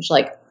change.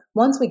 Like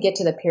once we get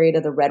to the period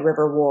of the Red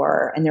River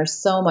War and there's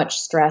so much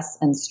stress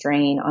and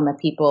strain on the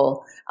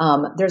people,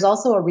 there's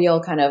also a real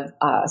kind of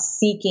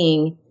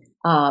seeking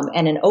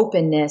and an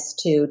openness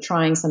to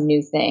trying some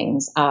new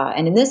things.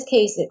 And in this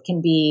case, it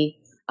can be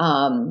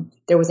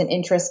there was an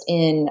interest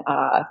in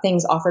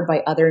things offered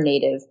by other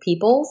native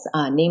peoples,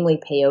 namely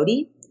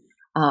peyote.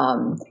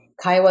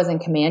 Kiowas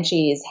and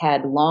Comanches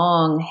had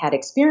long had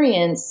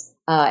experience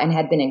and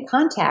had been in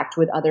contact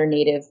with other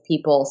native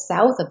people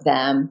south of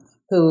them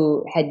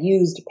who had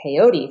used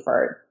peyote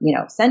for,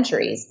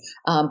 centuries.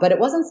 But it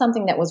wasn't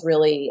something that was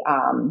really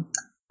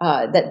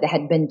that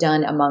had been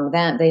done among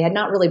them. They had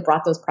not really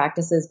brought those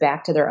practices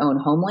back to their own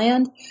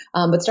homeland.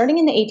 But starting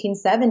in the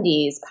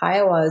 1870s,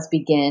 Kiowas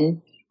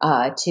begin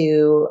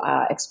to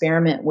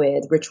experiment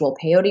with ritual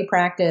peyote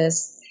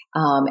practice.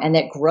 And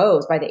that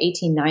grows by the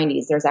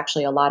 1890s. There's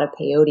actually a lot of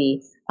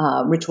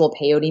ritual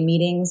peyote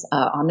meetings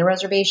on the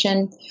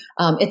reservation.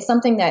 It's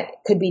something that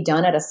could be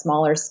done at a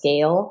smaller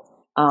scale.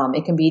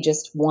 It can be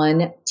just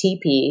one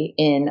teepee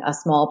in a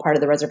small part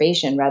of the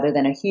reservation rather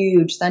than a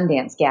huge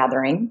Sundance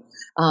gathering.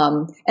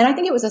 And I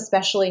think it was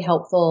especially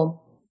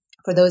helpful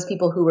for those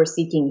people who were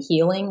seeking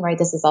healing, right?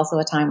 This is also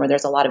a time where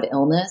there's a lot of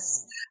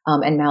illness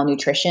and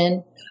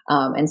malnutrition.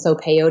 And so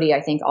peyote,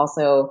 I think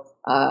also,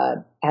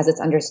 as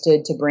it's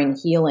understood to bring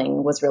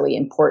healing, was really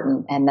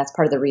important. And that's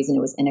part of the reason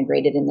it was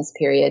integrated in this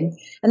period.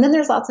 And then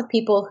there's lots of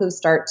people who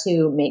start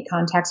to make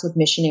contacts with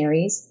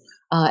missionaries.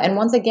 And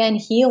once again,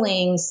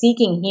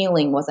 seeking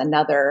healing was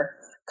another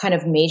kind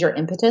of major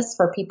impetus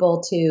for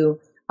people to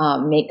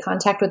make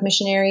contact with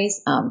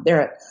missionaries.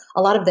 There are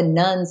a lot of the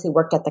nuns who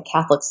worked at the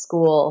Catholic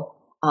school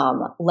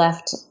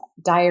left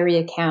diary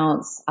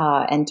accounts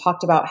and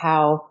talked about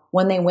how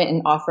when they went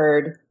and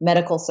offered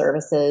medical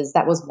services,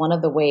 that was one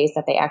of the ways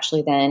that they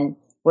actually then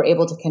were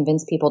able to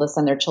convince people to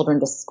send their children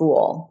to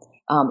school.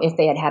 If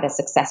they had had a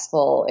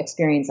successful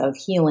experience of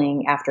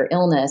healing after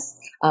illness,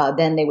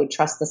 then they would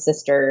trust the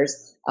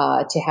sisters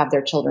to have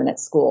their children at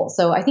school.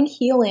 So I think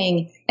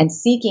healing and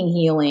seeking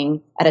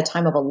healing at a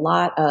time of a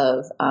lot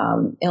of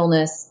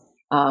illness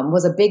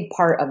was a big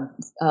part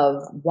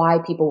of why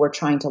people were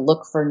trying to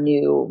look for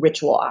new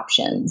ritual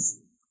options.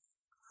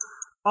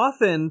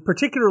 Often,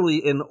 particularly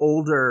in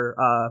older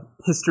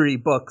history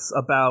books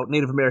about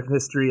Native American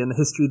history and the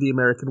history of the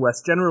American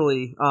West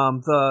generally,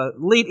 the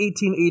late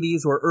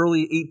 1880s or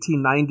early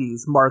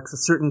 1890s marks a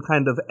certain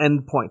kind of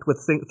endpoint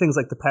with things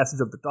like the passage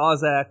of the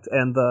Dawes Act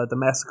and the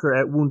massacre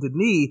at Wounded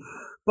Knee.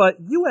 But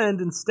you end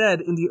instead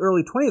in the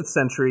early 20th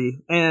century,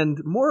 and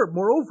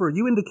moreover,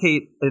 you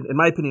indicate, in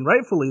my opinion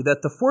rightfully,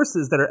 that the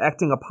forces that are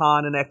acting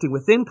upon and acting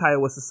within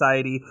Kiowa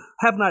society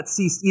have not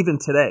ceased even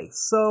today.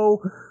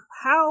 So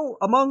how,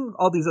 among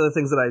all these other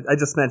things that I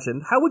just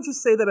mentioned, how would you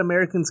say that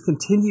Americans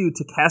continue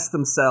to cast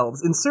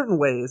themselves in certain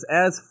ways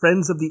as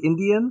friends of the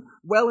Indian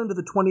well into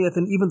the 20th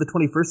and even the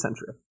 21st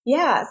century?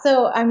 Yeah.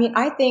 So,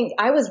 I think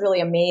I was really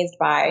amazed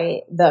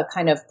by the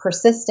kind of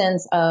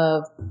persistence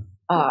of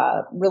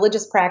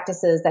religious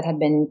practices that had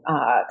been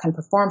kind of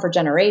performed for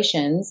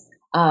generations,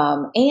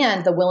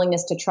 and the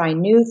willingness to try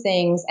new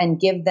things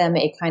and give them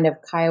a kind of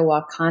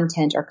Kiowa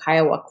content or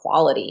Kiowa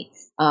quality.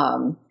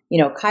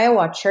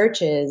 Kiowa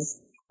churches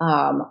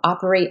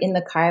operate in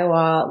the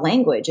Kiowa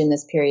language in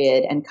this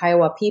period, and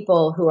Kiowa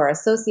people who are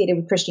associated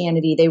with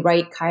Christianity, they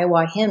write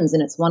Kiowa hymns,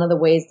 and it's one of the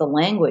ways the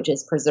language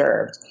is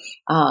preserved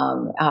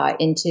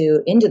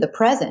into the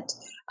present.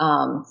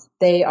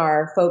 They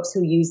are folks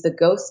who use the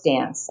ghost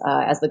dance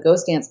as the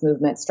ghost dance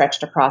movement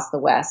stretched across the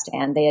West,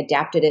 and they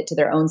adapted it to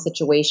their own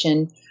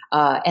situation,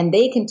 and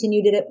they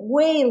continued it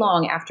way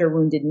long after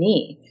Wounded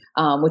Knee,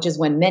 which is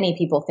when many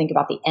people think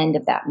about the end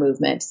of that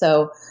movement.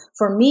 So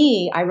for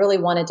me, I really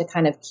wanted to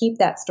kind of keep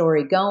that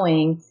story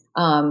going.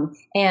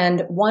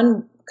 And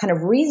one kind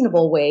of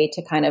reasonable way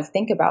to kind of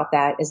think about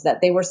that is that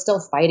they were still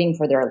fighting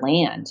for their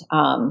land.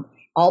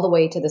 All the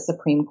way to the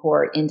Supreme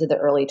Court into the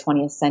early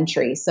 20th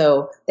century.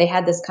 So they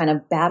had this kind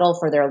of battle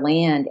for their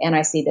land, and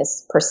I see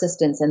this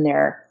persistence in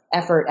their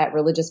effort at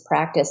religious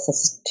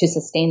practice to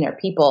sustain their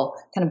people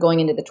kind of going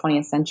into the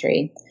 20th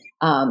century.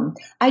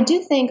 I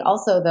do think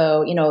also,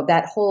 though,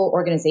 that whole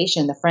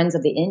organization, the Friends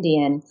of the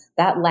Indian,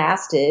 that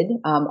lasted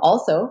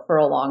also for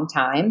a long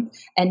time.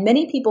 And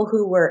many people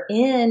who were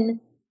in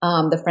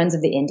the Friends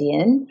of the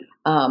Indian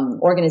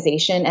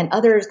organization and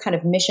other kind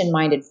of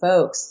mission-minded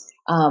folks,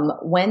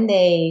 when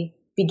they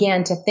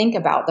began to think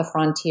about the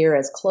frontier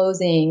as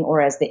closing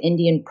or as the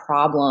Indian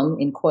problem,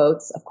 in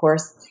quotes, of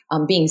course,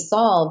 being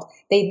solved,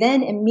 they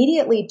then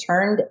immediately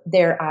turned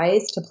their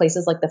eyes to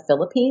places like the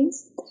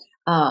Philippines.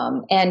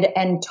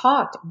 and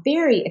talked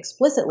very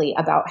explicitly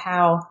about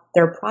how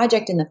their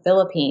project in the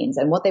Philippines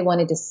and what they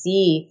wanted to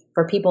see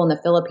for people in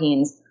the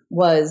Philippines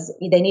was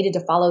they needed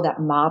to follow that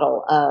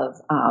model of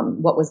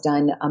what was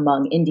done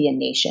among Indian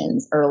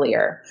nations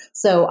earlier.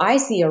 So I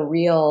see a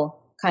real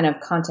kind of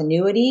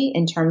continuity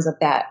in terms of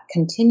that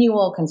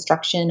continual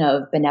construction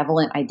of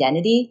benevolent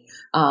identity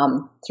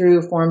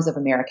through forms of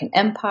American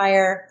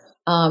empire.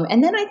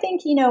 And then I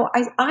think,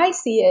 I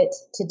see it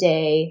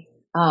today.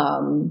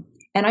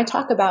 And I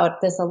talk about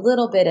this a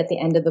little bit at the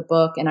end of the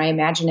book, and I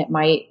imagine it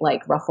might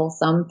ruffle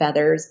some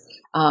feathers.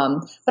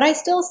 But I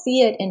still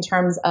see it in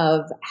terms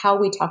of how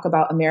we talk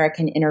about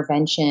American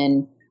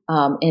intervention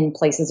in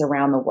places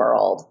around the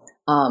world,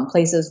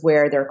 places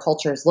where their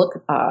cultures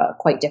look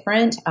quite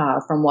different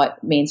from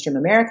what mainstream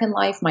American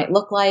life might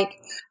look like.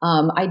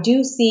 I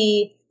do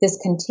see this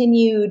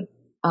continued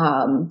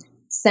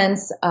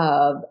sense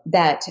of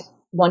that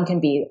one can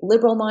be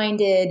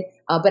liberal-minded,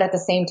 but at the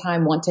same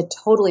time want to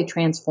totally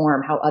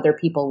transform how other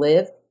people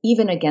live,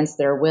 even against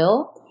their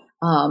will,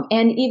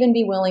 and even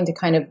be willing to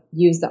kind of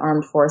use the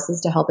armed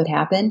forces to help it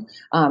happen.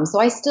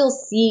 So I still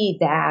see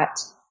that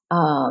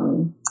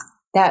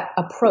that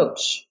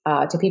approach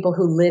to people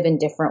who live in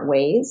different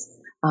ways.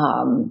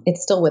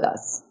 It's still with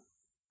us.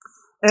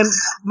 And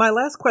my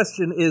last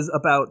question is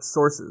about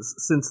sources,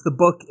 since the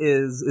book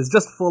is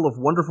just full of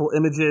wonderful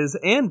images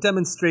and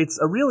demonstrates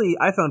a really,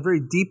 I found, very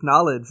deep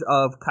knowledge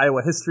of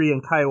Kiowa history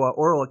and Kiowa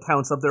oral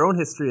accounts of their own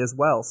history as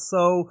well.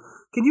 So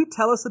can you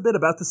tell us a bit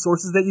about the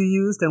sources that you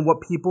used and what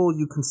people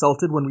you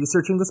consulted when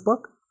researching this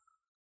book?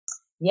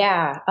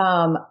 Yeah,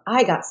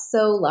 I got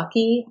so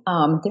lucky.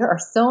 There are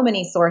so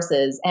many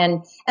sources,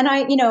 and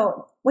I,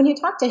 when you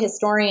talk to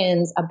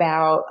historians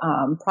about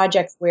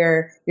projects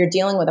where you're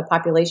dealing with a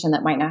population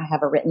that might not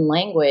have a written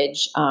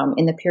language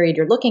in the period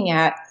you're looking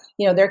at,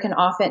 there can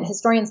often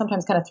historians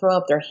sometimes kind of throw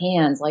up their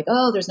hands like,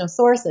 oh, there's no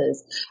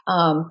sources.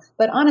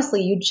 But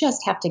honestly, you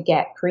just have to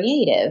get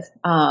creative.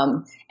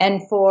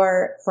 And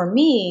for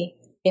me,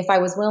 because I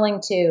was willing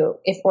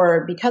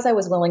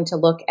to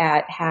look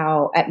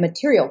at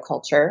material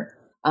culture.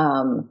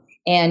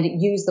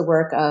 And use the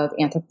work of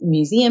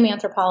museum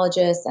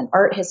anthropologists and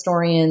art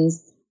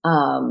historians.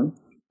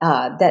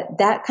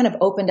 That kind of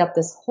opened up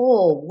this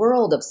whole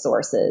world of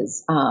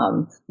sources.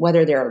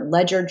 Whether they're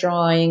ledger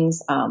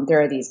drawings,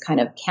 there are these kind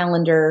of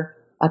calendar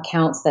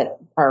accounts that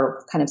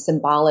are kind of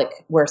symbolic,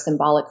 where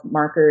symbolic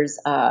markers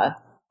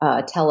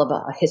tell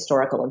of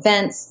historical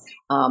events.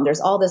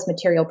 There's all this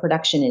material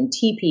production in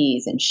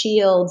teepees and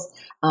shields,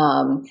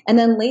 and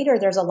then later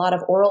there's a lot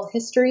of oral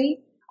history.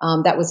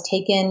 That was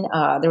taken.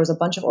 There was a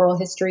bunch of oral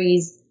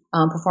histories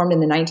performed in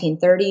the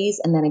 1930s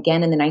and then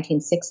again in the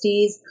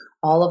 1960s,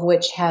 all of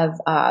which have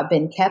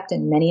been kept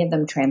and many of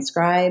them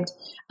transcribed.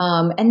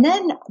 And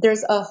then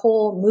there's a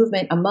whole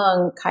movement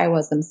among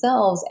Kiowas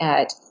themselves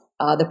at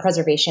the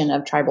preservation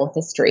of tribal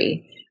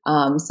history.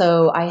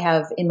 So I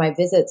have, in my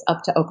visits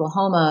up to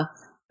Oklahoma,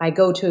 I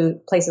go to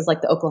places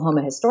like the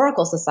Oklahoma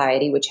Historical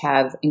Society, which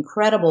have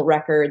incredible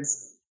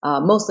records,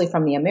 mostly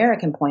from the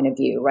American point of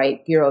view,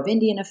 right? Bureau of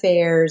Indian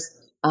Affairs,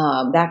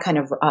 that kind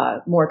of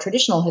more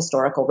traditional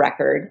historical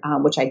record,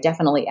 which I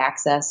definitely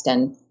accessed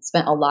and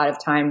spent a lot of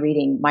time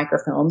reading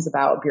microfilms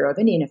about Bureau of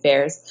Indian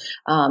Affairs,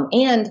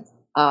 and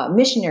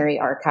missionary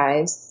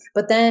archives.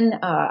 But then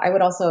I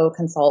would also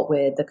consult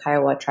with the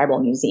Kiowa Tribal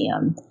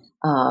Museum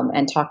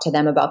and talk to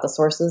them about the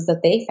sources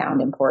that they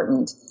found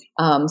important.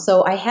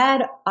 So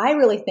I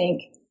really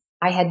think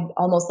I had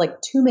almost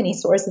too many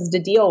sources to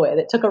deal with.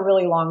 It took a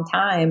really long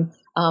time.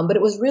 But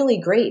it was really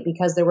great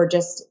because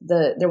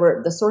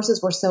the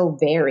sources were so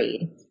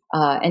varied.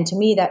 And to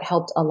me, that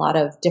helped a lot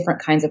of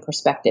different kinds of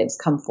perspectives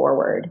come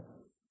forward.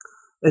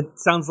 It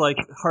sounds like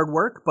hard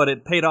work, but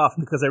it paid off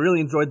because I really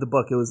enjoyed the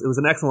book. It was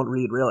an excellent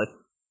read, really.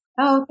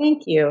 Oh,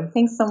 thank you.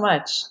 Thanks so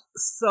much.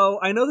 So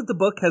I know that the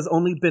book has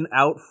only been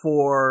out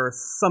for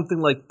something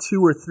like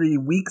 2 or 3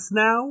 weeks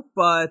now,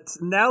 but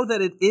now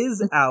that it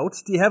is out,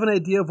 do you have an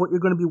idea of what you're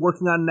going to be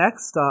working on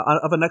next,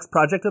 of a next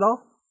project at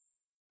all?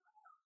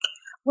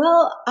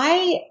 Well,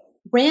 I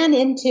ran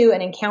into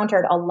and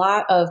encountered a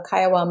lot of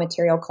Kiowa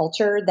material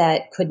culture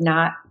that did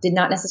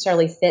not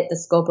necessarily fit the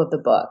scope of the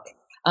book,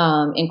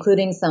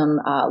 including some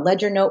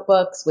ledger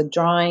notebooks with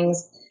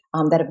drawings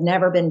that have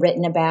never been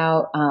written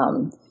about,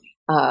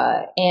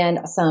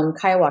 and some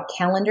Kiowa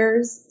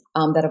calendars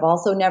that have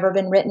also never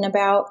been written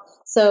about.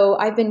 So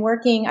I've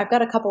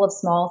got a couple of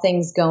small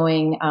things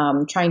going,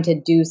 trying to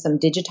do some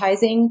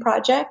digitizing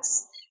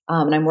projects.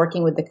 And I'm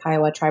working with the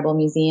Kiowa Tribal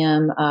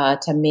Museum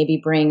to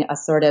maybe bring a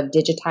sort of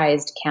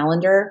digitized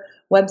calendar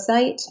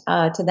website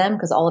to them,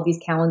 because all of these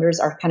calendars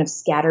are kind of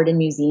scattered in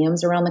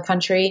museums around the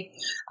country.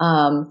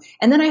 And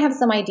then I have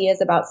some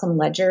ideas about some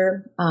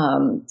ledger,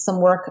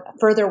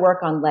 further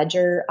work on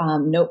ledger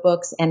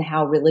notebooks and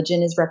how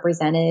religion is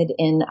represented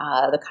in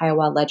the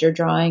Kiowa ledger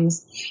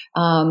drawings.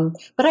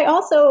 But I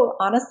also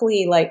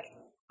honestly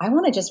I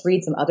want to just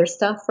read some other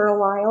stuff for a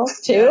while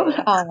too.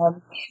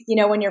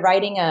 When you're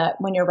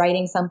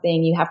writing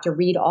something, you have to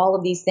read all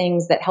of these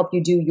things that help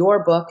you do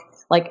your book,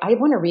 like, I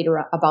want to read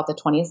about the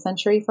 20th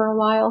century for a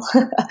while,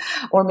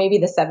 or maybe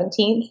the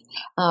 17th,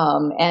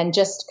 and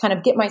just kind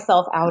of get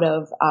myself out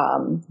of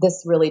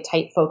this really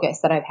tight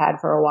focus that I've had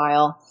for a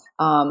while.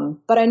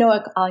 But I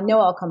know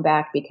I'll come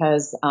back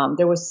because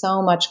there was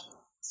so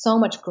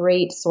much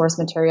great source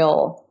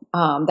material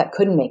that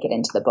couldn't make it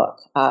into the book,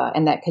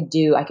 and that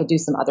I could do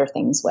some other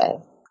things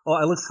with. Well,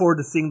 I look forward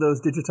to seeing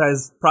those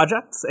digitized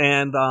projects,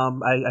 and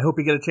I hope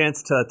you get a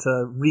chance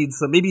to read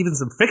some, maybe even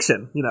some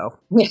fiction,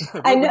 Yeah,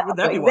 I know. Would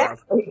that be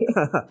Exactly.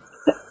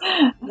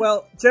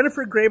 Well,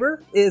 Jennifer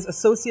Graber is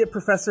Associate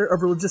Professor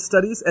of Religious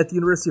Studies at the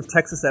University of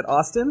Texas at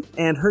Austin,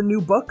 and her new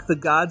book, The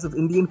Gods of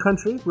Indian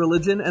Country,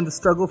 Religion and the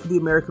Struggle for the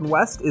American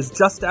West, is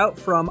just out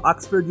from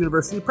Oxford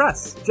University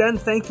Press. Jen,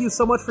 thank you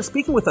so much for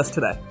speaking with us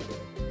today.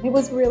 It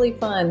was really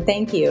fun.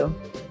 Thank you.